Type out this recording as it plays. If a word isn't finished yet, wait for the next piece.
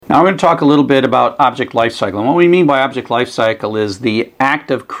Now we're going to talk a little bit about object lifecycle. And what we mean by object lifecycle is the act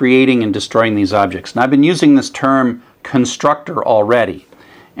of creating and destroying these objects. And I've been using this term constructor already.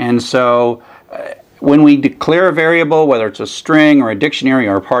 And so when we declare a variable, whether it's a string or a dictionary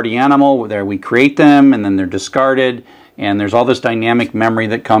or a party animal, there we create them and then they're discarded, and there's all this dynamic memory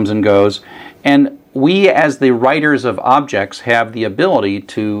that comes and goes. And we, as the writers of objects, have the ability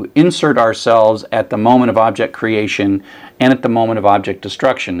to insert ourselves at the moment of object creation and at the moment of object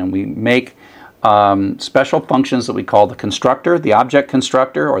destruction. And we make special functions that we call the constructor, the object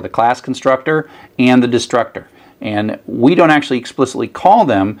constructor, or the class constructor, and the destructor. And we don't actually explicitly call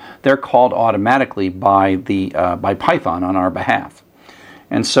them; they're called automatically by Python on our behalf.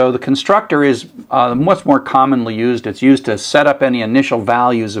 And so the constructor is what's more commonly used. It's used to set up any initial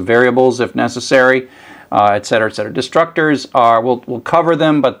values of variables if necessary, et cetera, et cetera. Destructors are we'll cover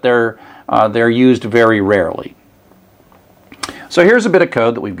them, but they're used very rarely. So here's a bit of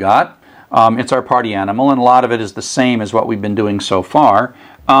code that we've got. It's our party animal, and a lot of it is the same as what we've been doing so far.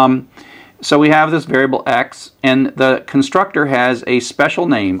 So we have this variable x, and the constructor has a special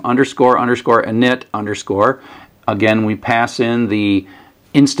name, underscore, underscore, init, underscore. Again, we pass in the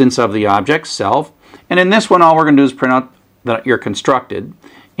instance of the object, self. And in this one, all we're going to do is print out that you're constructed.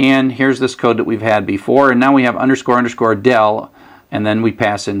 And here's this code that we've had before. And now we have underscore, underscore, del, and then we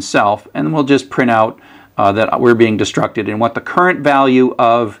pass in self. And we'll just print out that we're being destructed and what the current value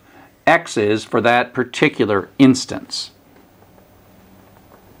of x is for that particular instance.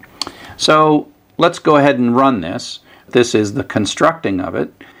 So let's go ahead and run this. This is the constructing of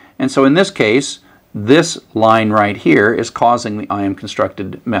it. And so in this case, this line right here is causing the I am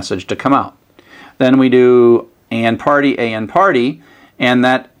constructed message to come out. Then we do and party, and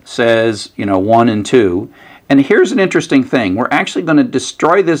that says, 1 and 2. And here's an interesting thing. We're actually going to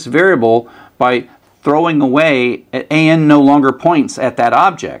destroy this variable by throwing away an no longer points at that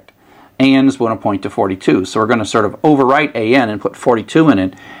object. An is going to point to 42. So we're going to sort of overwrite an and put 42 in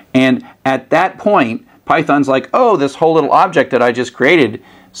it. And at that point, Python's like, oh, this whole little object that I just created,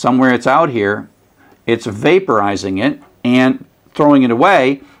 somewhere it's out here, it's vaporizing it and throwing it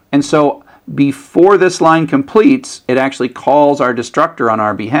away. And so before this line completes, it actually calls our destructor on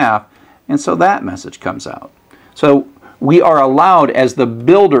our behalf. And so that message comes out. So we are allowed, as the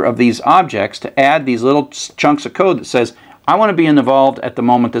builder of these objects, to add these little chunks of code that says, I want to be involved at the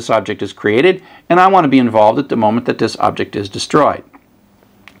moment this object is created, and I want to be involved at the moment that this object is destroyed.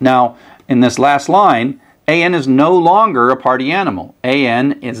 Now, in this last line, an is no longer a party animal.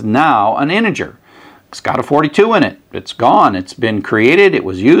 An is now an integer. It's got a 42 in it. It's gone. It's been created, it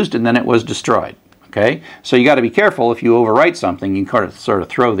was used, and then it was destroyed. Okay? So you got to be careful. If you overwrite something, you can sort of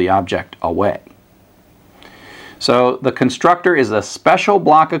throw the object away. So the constructor is a special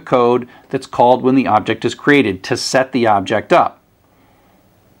block of code that's called when the object is created to set the object up.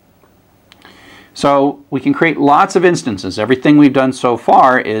 So we can create lots of instances. Everything we've done so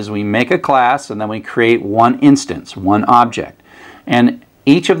far is we make a class and then we create one instance, one object. And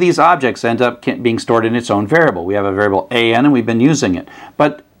each of these objects end up being stored in its own variable. We have a variable an and we've been using it.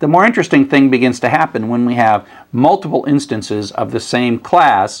 But the more interesting thing begins to happen when we have multiple instances of the same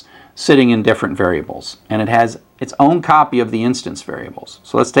class sitting in different variables. And it has its own copy of the instance variables.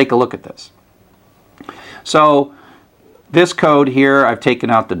 So let's take a look at this. So this code here, I've taken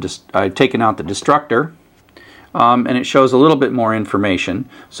out the destructor, and it shows a little bit more information.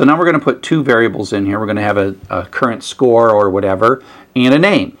 So now we're going to put two variables in here. We're going to have a current score or whatever and a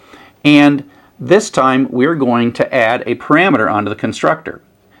name. And this time we're going to add a parameter onto the constructor.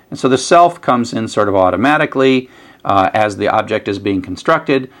 And so the self comes in sort of automatically as the object is being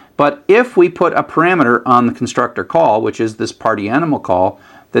constructed. But if we put a parameter on the constructor call, which is this party animal call,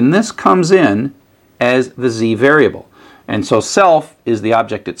 then this comes in as the z variable. And so self is the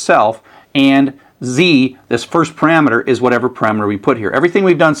object itself, and z, this first parameter, is whatever parameter we put here. Everything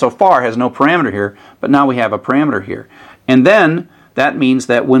we've done so far has no parameter here, but now we have a parameter here. And then that means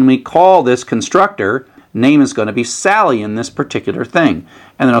that when we call this constructor, name is going to be Sally in this particular thing.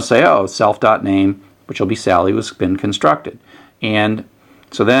 And then it'll say, oh, self.name, which will be Sally, has been constructed. And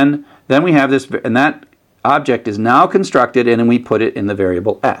so then we have this, and that object is now constructed, and then we put it in the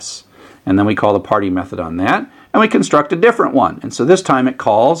variable s. And then we call the party method on that, and we construct a different one. And so this time it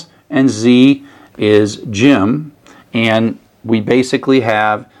calls, and z is Jim, and we basically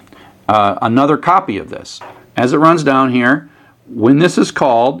have another copy of this. As it runs down here, when this is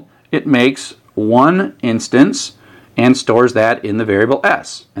called, it makes one instance and stores that in the variable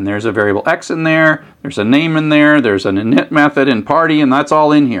s. And there's a variable x in there, there's a name in there, there's an init method and party, and that's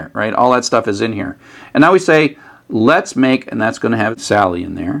all in here, right? All that stuff is in here. And now we say, let's make, and that's going to have Sally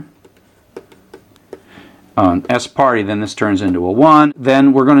in there. S party, then this turns into a 1.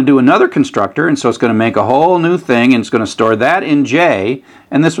 Then we're going to do another constructor, and so it's going to make a whole new thing, and it's going to store that in J,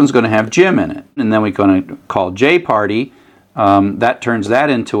 and this one's going to have Jim in it. And then we're going to call J party, that turns that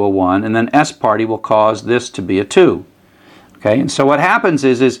into a 1, and then S party will cause this to be a 2. Okay, and so what happens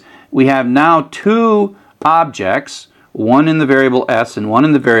is we have now two objects, one in the variable S and one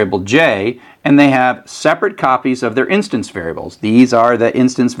in the variable J, and they have separate copies of their instance variables. These are the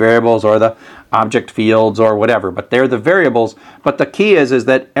instance variables or the object fields or whatever, but they're the variables. But the key is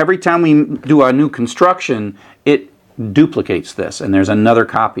that every time we do a new construction, it duplicates this, and there's another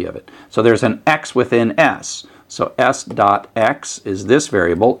copy of it. So there's an X within S. So S.X is this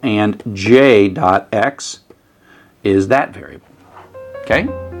variable, and J.X is that variable. Okay?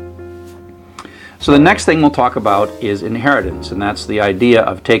 So the next thing we'll talk about is inheritance, and that's the idea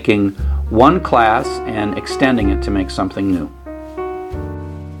of taking one class and extending it to make something new.